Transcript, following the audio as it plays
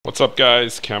What's up,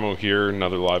 guys? Khamo here,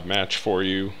 another live match for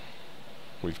you.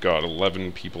 We've got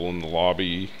 11 people in the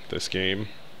lobby this game.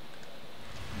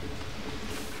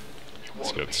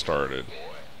 Let's get started.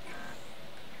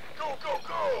 Go, go,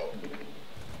 go!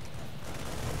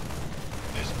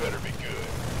 This better be good.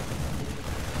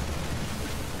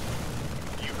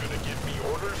 You gonna give me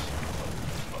orders?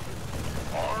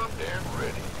 Armed and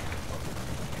ready.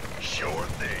 Sure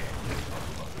thing.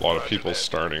 A lot of people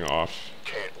starting off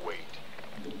Can't wait.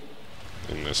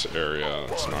 in this area.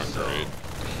 That's not great.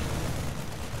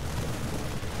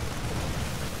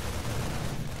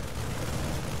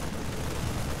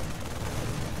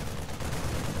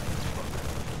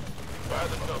 By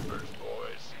the numbers,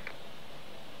 boys.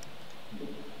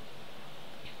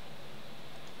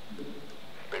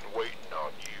 Been waiting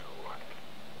on you.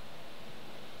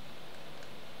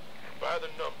 By the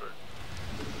numbers.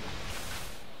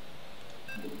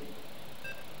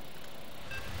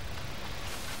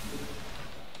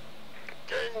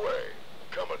 Gangway,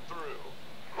 coming through.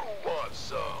 Who wants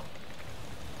some?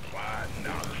 Why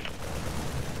not?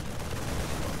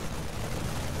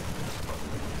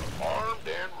 Armed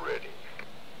and ready.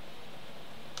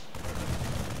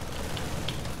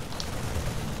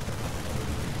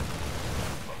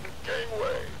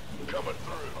 Gangway, coming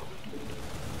through.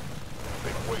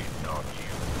 Been waiting on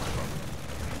you.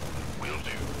 Will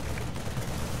do.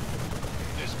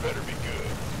 This better be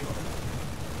good.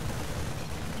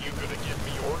 You gonna give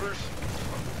me orders?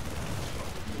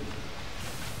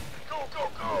 Go, go,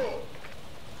 go!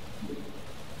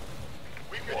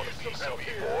 We could use some help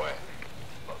here, boy.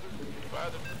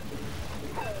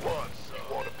 Who wants some?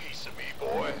 You want a piece of me,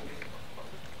 boy?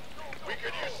 We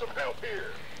could use some help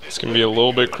here. It's gonna be a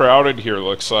little bit crowded here,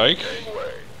 looks like.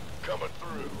 Gangway, coming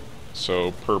through.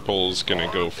 So purple's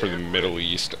gonna go for the Middle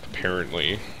East,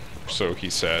 apparently. So he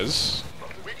says.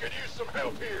 We could use some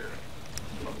help here.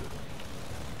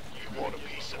 You want a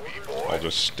piece of me, boy? I'll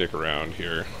just stick around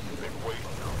here. Been waiting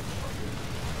on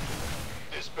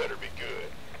you. This better be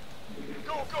good.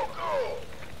 Go, go, go!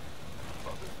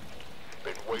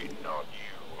 Been waiting on you.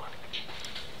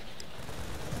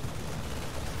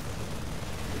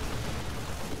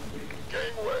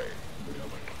 Gangway.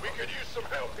 We could use some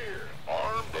help here.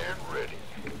 Armed and ready.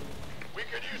 We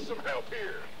could use some help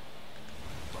here.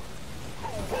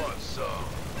 Who wants some?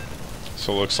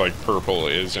 So it looks like purple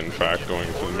is in fact going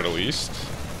for the Middle East.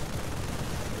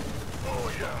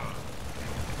 Oh yeah.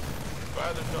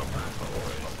 By the numbers,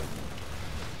 boys.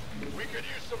 We could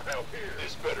use some help here.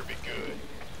 This better be good.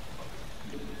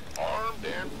 Armed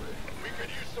and ready. We could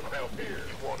use some help here.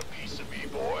 You want a piece of me,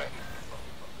 boy?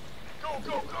 Go,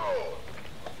 go, go!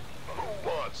 Who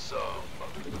wants some?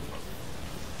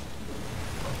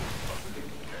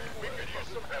 We could use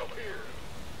some help here.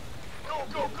 Go,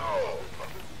 go, go!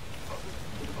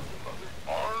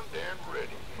 Armed and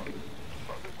ready.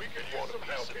 We could use some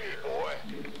help here, boy.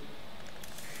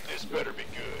 This better be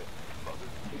good.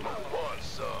 Who wants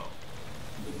some?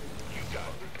 You got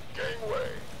it. Gangway,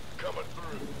 coming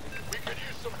through. We could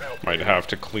use some help. Might have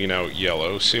to clean out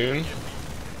yellow soon,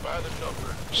 By the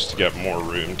number. just to get more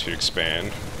room to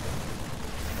expand.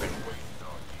 Been waiting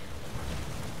on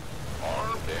you.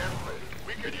 Armed and ready.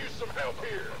 We could use some help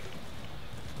here.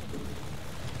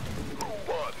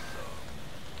 Who wants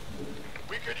some?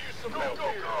 We could use some help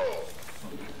here. Go!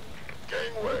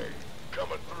 Gangway,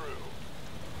 coming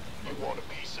through. You want a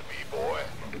piece of me, boy?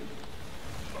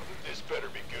 This better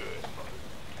be good.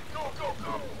 Go, go,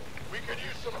 go! We could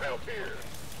use some help here.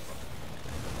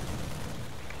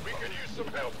 We could use some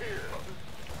help here.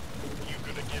 You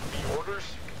gonna give me orders?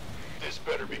 This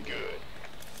better be good.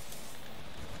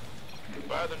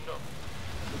 By the number.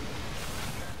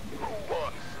 Who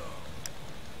wants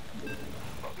some?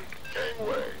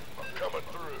 Gangway, coming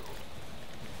through.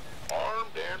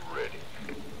 Armed and ready.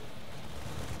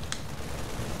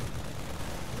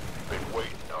 Been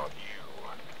waiting on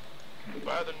you.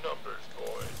 By the numbers,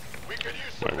 boys. We could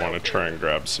use some Might want to help try here. and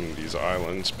grab some of these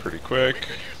islands pretty We quick. could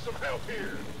use some help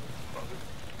here.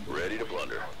 Ready to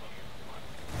blunder.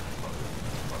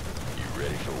 You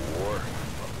ready for war?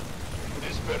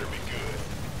 This better be good.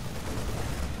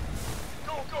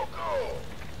 Go, go, go!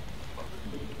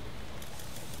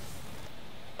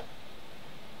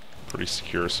 Pretty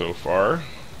secure so far.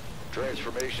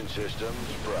 Transformation systems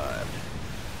primed.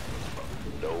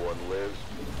 No one lives.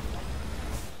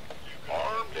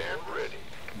 Armed and ready.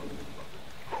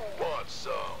 Who wants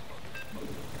some?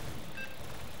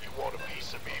 You want a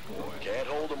piece of me, boy? Can't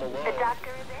hold them alone. The doctor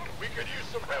is in. We could use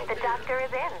some help The here. doctor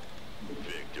is in.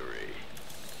 Victory.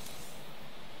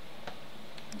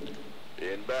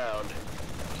 Inbound.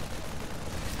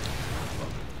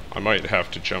 I might have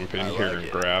to jump in I here like and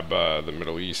it. grab the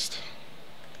Middle East.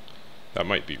 That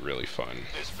might be really fun.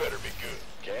 This better be good.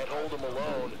 Can't hold him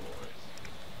alone.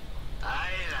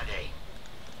 Aye, laddie.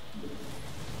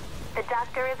 The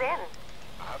doctor is in.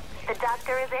 The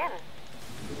doctor is in.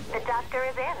 The doctor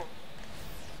is in.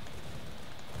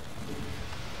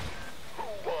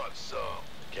 Who wants some?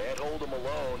 Can't hold him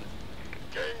alone.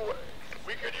 Gangway,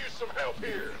 we could use some help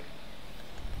here.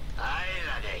 Aye,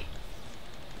 laddie.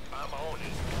 I'm on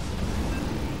it.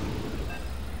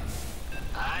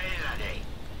 Aye, laddie.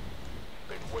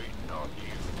 Been waiting on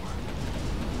you.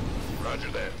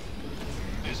 Roger that.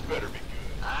 This better be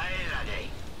good. Aye, laddie.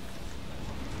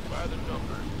 By the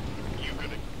numbers, you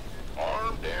gonna...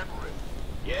 Armed and ready.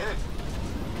 Yeah?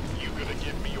 You gonna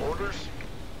give me orders?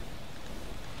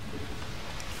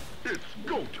 It's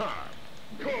go time!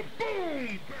 Kaboom,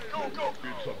 baby! Go, go, go!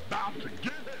 It's about to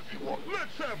get heavy.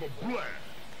 Let's have a blast!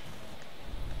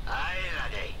 Aye,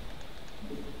 laddie.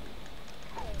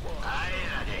 Aye,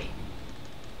 laddie.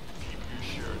 Keep your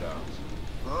shirt out.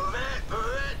 Move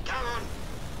it, come on.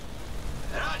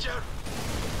 Roger.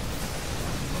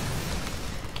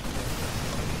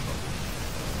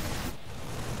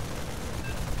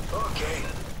 Okay.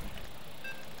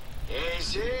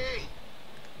 Easy.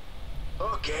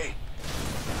 Okay.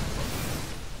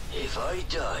 If I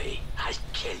die, I'll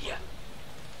kill you.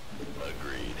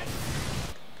 Agreed.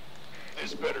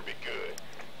 This better be good.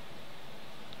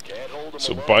 Can't hold him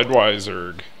So alone.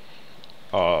 Budweiser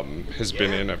has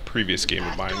been in a previous game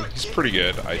of mine. He's pretty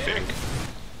good, I think,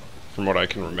 from what I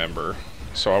can remember.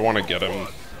 So I want to get him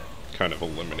kind of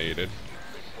eliminated.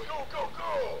 Go, go,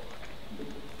 go!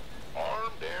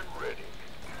 Armed and ready.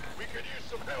 We could use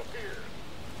some help here.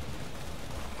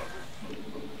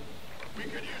 We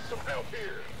could use some help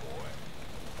here, boy.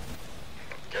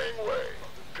 Gangway,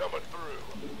 coming through.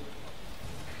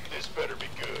 This better be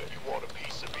good. You want a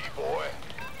piece of me, boy?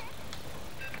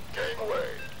 Gangway,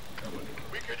 coming.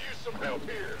 We could use some help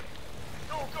here.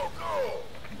 Go, go, go!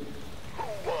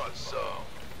 Who wants some?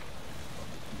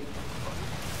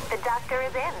 The doctor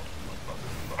is in.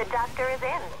 The doctor is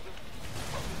in.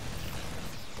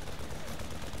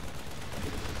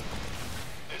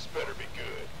 This better be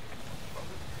good.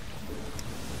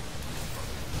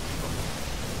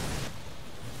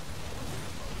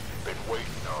 Been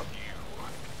waiting on you.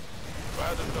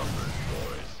 By the numbers,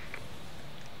 boys.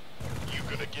 You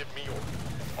gonna give me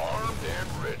armed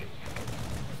and ready.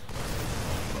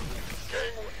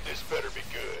 Gang, this better be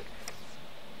good.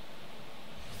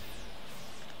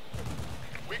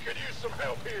 We could use some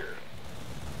help here.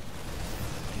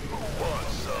 Who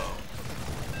wants some?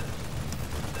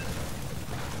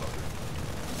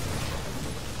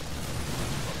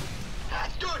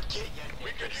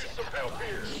 We could use some help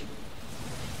here.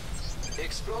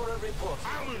 Explorer report.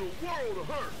 I'm in a world of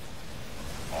hurt!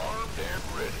 Armed and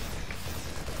ready.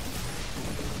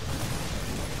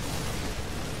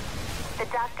 The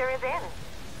doctor is in.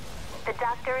 The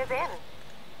doctor is in.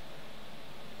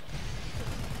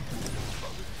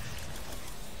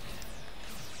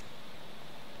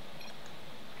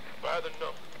 By the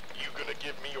number, you gonna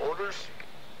give me orders?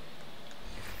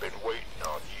 Been waiting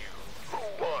on you.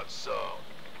 Who wants some?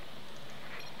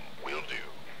 Will do.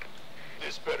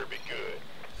 This better be good.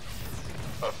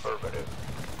 Affirmative.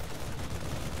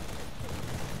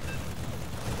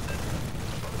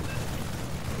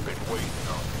 Been waiting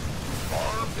on you.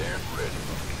 Armed and ready.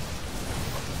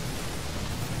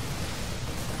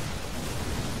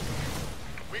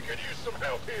 We could use some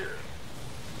help here.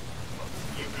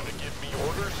 You gonna give me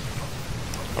orders?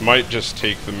 I might just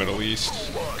take the Middle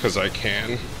East, because I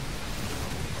can.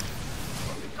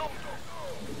 Go, go,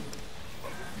 go.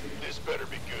 This better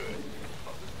be good.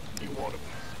 You want a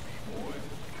piece of me, boy?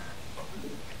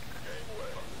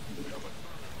 Gangway, coming.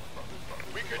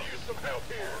 We could use some help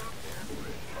here.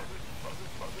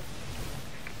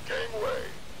 Gangway,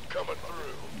 coming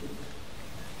through.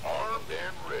 Armed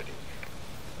and ready.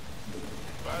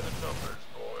 By the numbers,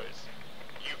 boys.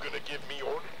 You gonna give me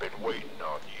orders? Been waiting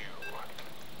on you.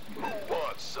 Who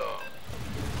wants some?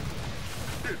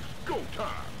 It's go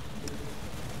time!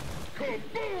 Kaboom,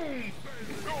 baby!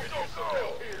 Go, go,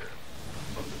 go! Here.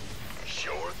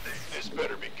 Sure thing. This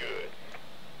better be good.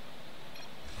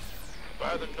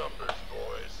 By the numbers,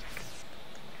 boys.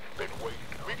 Been waiting.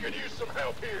 We could use some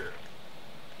help here.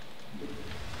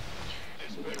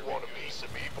 This better want a piece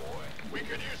of me, boy. We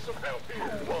could use some help here.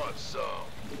 Who wants some?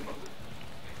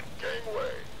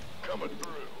 Gangway, coming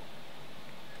through.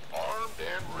 Armed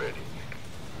and ready.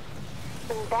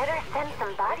 Better send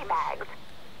some body bags.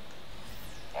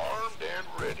 Armed and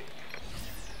ready.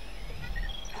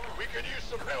 We could use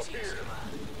some help here.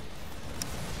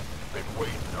 Been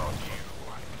waiting on you.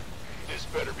 This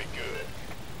better be good.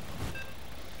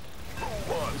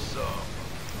 Who wants some?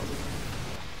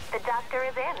 The doctor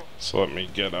is in. So let me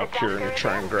get up here and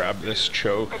try and grab this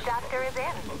choke. The doctor is in.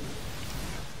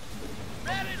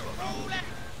 Ready to roll out.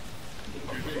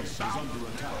 Base is under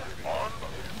attack. On.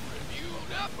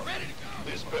 Fueled up, ready to go.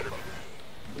 This better be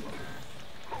good.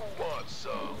 Who wants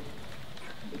some?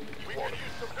 We can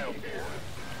use some help here.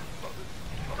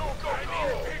 Go, go,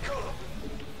 go!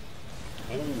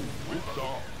 Oh, it's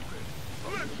on.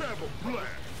 Let's have a blast.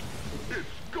 It's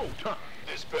go time.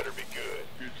 This better be good.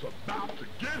 It's about to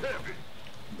get heavy.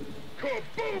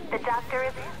 Kaboom! The doctor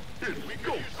is in. It's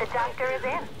go The time. doctor is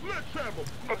in. Let's have a...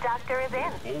 The doctor is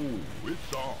in. Oh,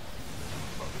 it's on.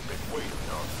 Been waiting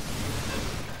on.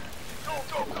 Go,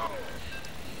 go, go!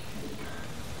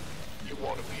 You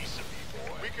want a piece of me,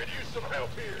 boy? We could use some help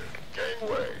here.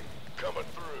 Gangway, coming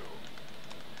through.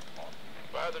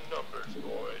 By the numbers,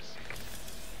 boys.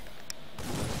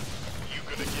 You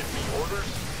gonna give me orders?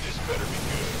 This better be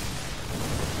good.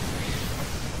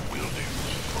 Will do.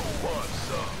 Who wants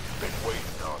some? Been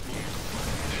waiting on you.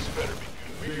 This better be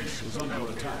good. Base is under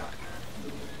attack.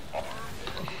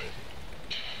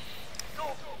 Go,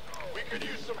 go, go. We could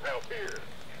use some help here.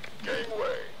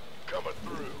 Gangway, coming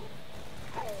through.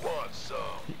 Who wants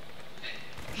some?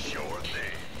 Sure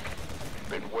thing.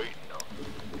 Been waiting on.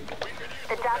 We could use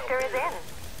The some doctor help is here. in.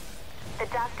 The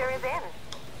doctor is in.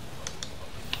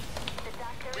 The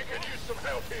doctor We is could in. use some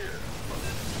help here.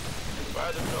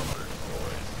 By the numbers,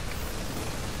 boys.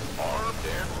 Armed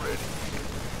and ready.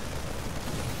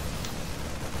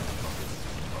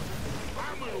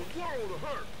 I'm in a world of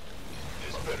hurt.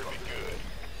 This better be good.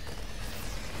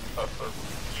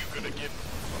 You gonna get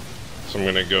So I'm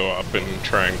gonna go up and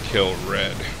try and kill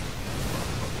Red.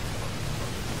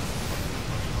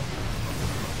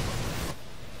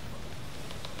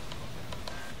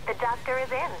 The doctor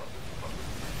is in.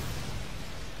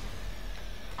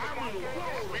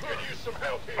 We could use some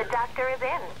help The here. doctor is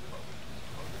in.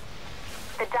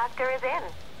 The doctor is in.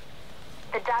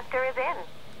 The doctor is in.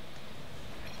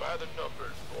 By the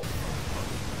numbers, boys.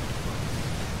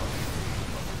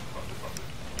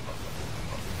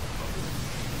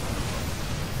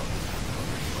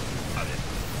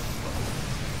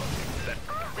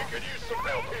 We could use some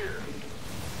help here.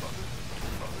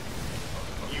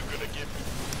 You gonna give me?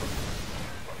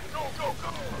 Go, go,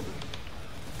 go!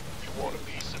 You want a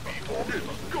piece of me, boy?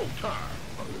 It's go time.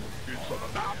 It's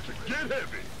about to get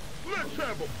heavy. Let's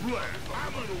have a blast.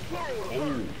 I'm in a world of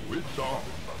hurt. Oh, it's on.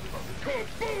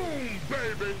 Kaboom,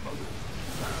 baby.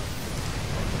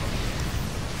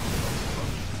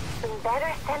 We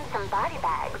better send some body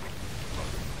bags.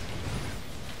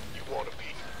 You want a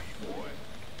piece of me, boy?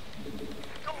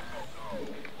 Go, go,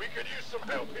 go! We could use some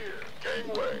help here.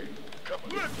 Gangway, come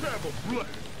on. Let's have a blast.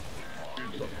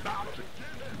 It's about to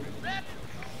get heavy.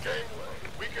 Gangway,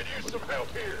 we could use some help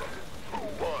here.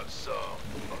 Who wants some?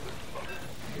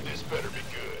 This better be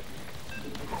good.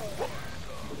 Who wants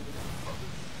some?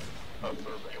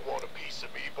 You want a piece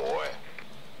of me, boy?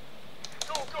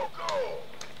 Go, go, go!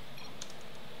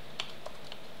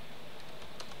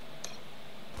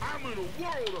 I'm in a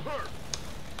world of hurt.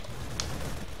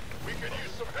 We could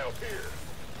use some help here.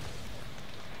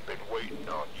 Been waiting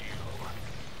on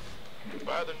you.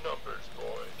 By the numbers,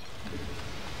 boys.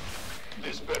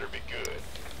 This better be good.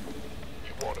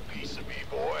 You want a piece of me,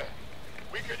 boy?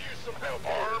 We could use some help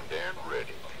here. Armed and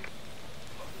ready.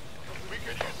 We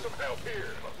could use some help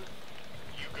here.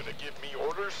 You gonna give me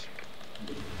orders?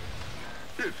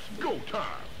 It's go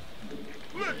time.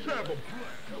 Let's have a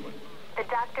blast. The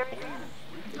doctor is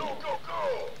in. Go, go,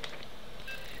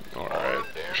 go! Alright. Armed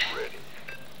and ready.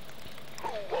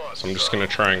 Who wants So I'm just some? gonna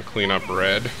try and clean up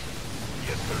Red.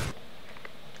 Yes, sir.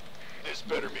 This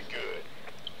better be good.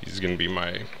 He's gonna be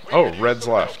my... Oh, Red's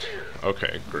left.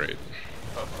 Okay, great.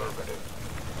 Affirmative.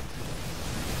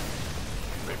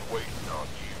 Been waiting on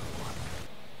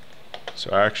you.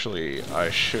 So actually, I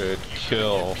should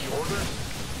kill The orders?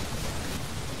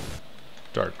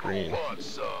 Dark Who Green. wants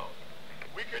some?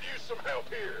 We could use some help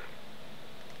here.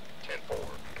 10-4.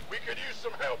 We could use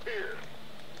some help here.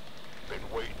 Been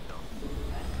waiting on.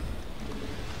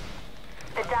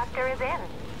 The doctor is in.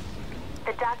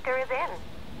 The doctor is in.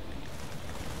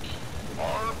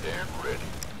 Armed and ready.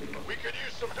 We could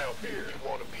use some help here. You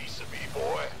want a piece of me,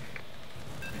 boy?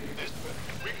 This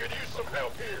we could use some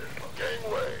help here.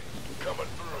 Gangway, coming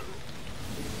through.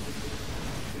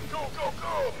 Go, go,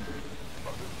 go!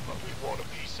 You want a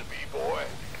piece of me, boy?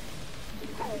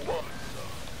 Who wants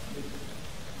some?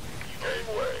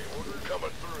 Gangway,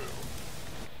 coming through.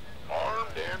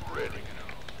 Armed and ready.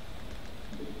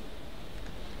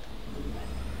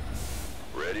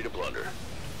 Ready to plunder.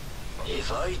 Yes,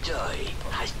 If I die,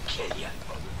 I kill you.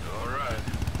 All right,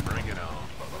 bring it on.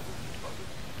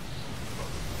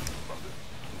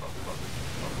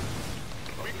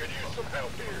 We could use some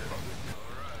help here.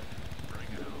 All right,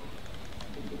 bring it on.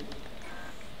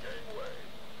 Gangway,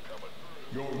 coming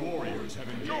through. Your warriors have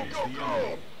engaged Go, the go,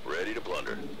 enemy. go! Ready to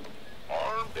plunder.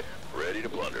 Armed and ready to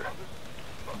plunder.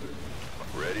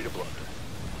 Ready to plunder.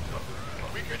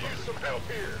 We could use some help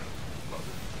here.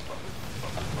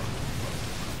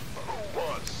 Who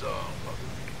wants some?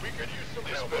 We could use some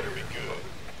help. This better be good.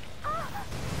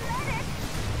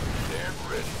 Stand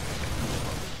ready.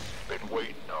 Been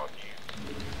waiting on you.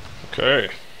 Okay.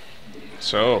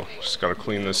 So, just gotta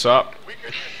clean this up. We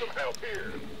could use some help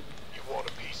here. You want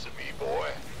a piece of me, boy?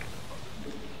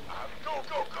 Go,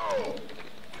 go, go!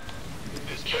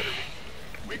 This better be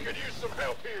good. We could use some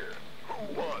help here.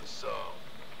 Who wants some?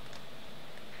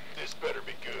 This better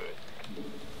be good.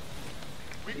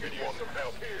 We could use some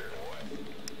help here,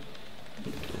 boy.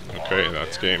 Okay,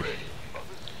 that's game.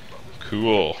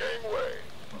 Cool. Gangway,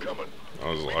 coming. That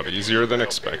was a lot easier than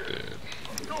expected.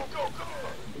 Go, go, go!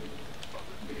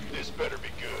 This better be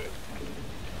good.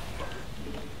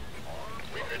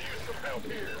 We could use some help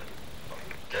here.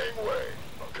 Gangway,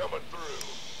 coming through.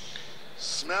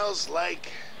 Smells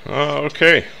like...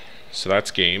 Okay, so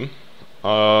that's game.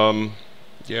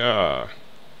 Yeah,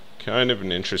 kind of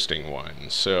an interesting one.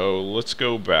 So let's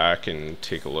go back and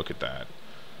take a look at that.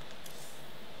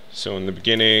 So in the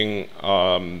beginning,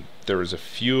 there was a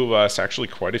few of us, actually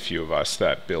quite a few of us,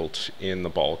 that built in the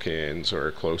Balkans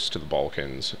or close to the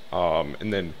Balkans.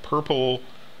 And then Purple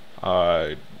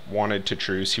wanted to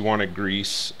truce. He wanted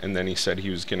Greece, and then he said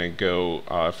he was going to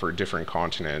go for a different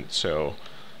continent. So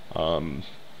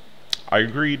I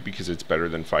agreed because it's better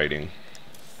than fighting.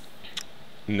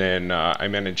 And then I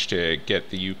managed to get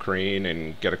the Ukraine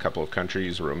and get a couple of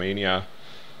countries, Romania.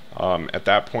 At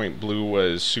that point, Blue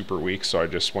was super weak, so I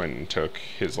just went and took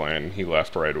his land. He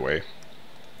left right away.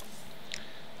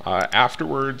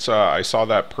 Afterwards, I saw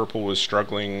that Purple was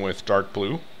struggling with Dark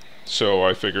Blue, so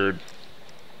I figured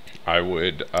I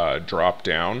would drop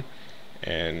down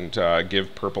and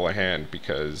give Purple a hand,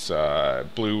 because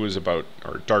Dark Blue was about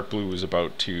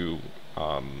to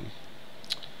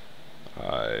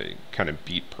kind of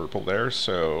beat Purple there,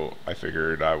 so I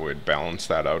figured I would balance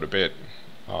that out a bit.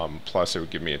 Plus, it would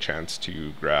give me a chance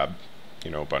to grab,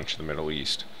 a bunch of the Middle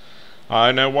East.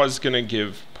 And I was going to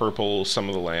give Purple some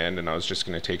of the land, and I was just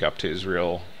going to take up to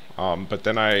Israel. But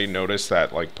then I noticed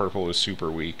that, Purple was super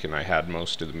weak, and I had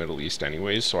most of the Middle East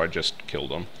anyways, so I just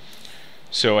killed him.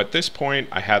 So at this point,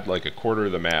 I had a quarter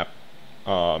of the map,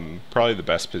 probably the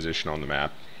best position on the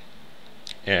map.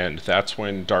 And that's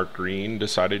when Dark Green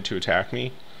decided to attack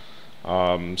me.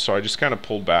 So I just kind of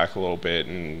pulled back a little bit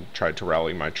and tried to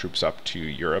rally my troops up to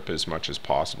Europe as much as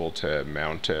possible to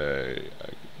mount a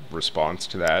response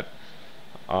to that.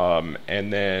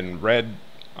 And then Red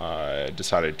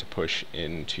decided to push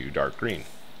into Dark Green.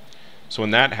 So when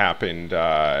that happened,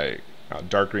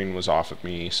 Dark Green was off of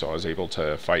me, so I was able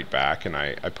to fight back, and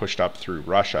I pushed up through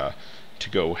Russia to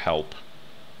go help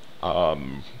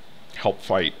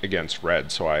fight against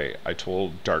Red. So I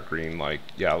told Dark Green,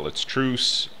 yeah, let's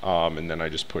truce, and then I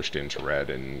just pushed into Red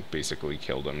and basically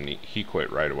killed him. He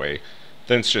quit right away.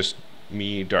 Then it's just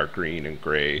me, Dark Green, and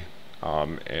Gray,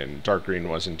 and Dark Green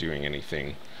wasn't doing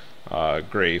anything.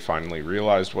 Gray finally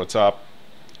realized what's up,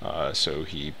 so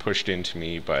he pushed into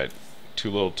me, but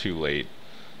too little too late,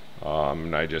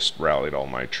 and I just rallied all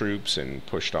my troops and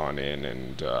pushed on in,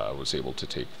 and was able to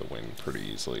take the win pretty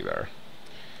easily there.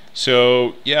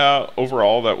 So yeah,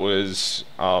 overall that was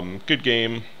good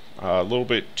game. A little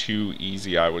bit too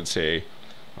easy, I would say.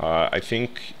 I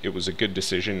think it was a good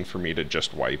decision for me to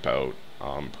just wipe out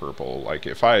Purple.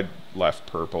 If I had left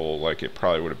Purple, it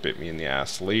probably would have bit me in the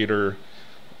ass later,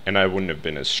 and I wouldn't have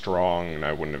been as strong, and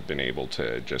I wouldn't have been able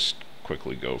to just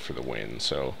quickly go for the win.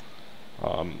 So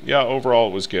yeah, overall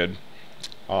it was good.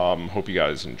 Hope you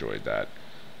guys enjoyed that.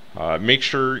 Make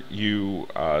sure you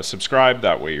subscribe,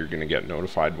 that way you're going to get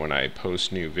notified when I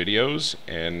post new videos,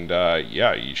 and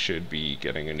yeah, you should be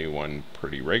getting a new one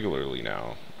pretty regularly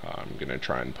now. I'm going to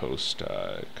try and post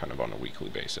kind of on a weekly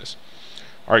basis.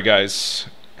 Alright guys,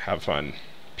 have fun.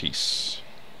 Peace.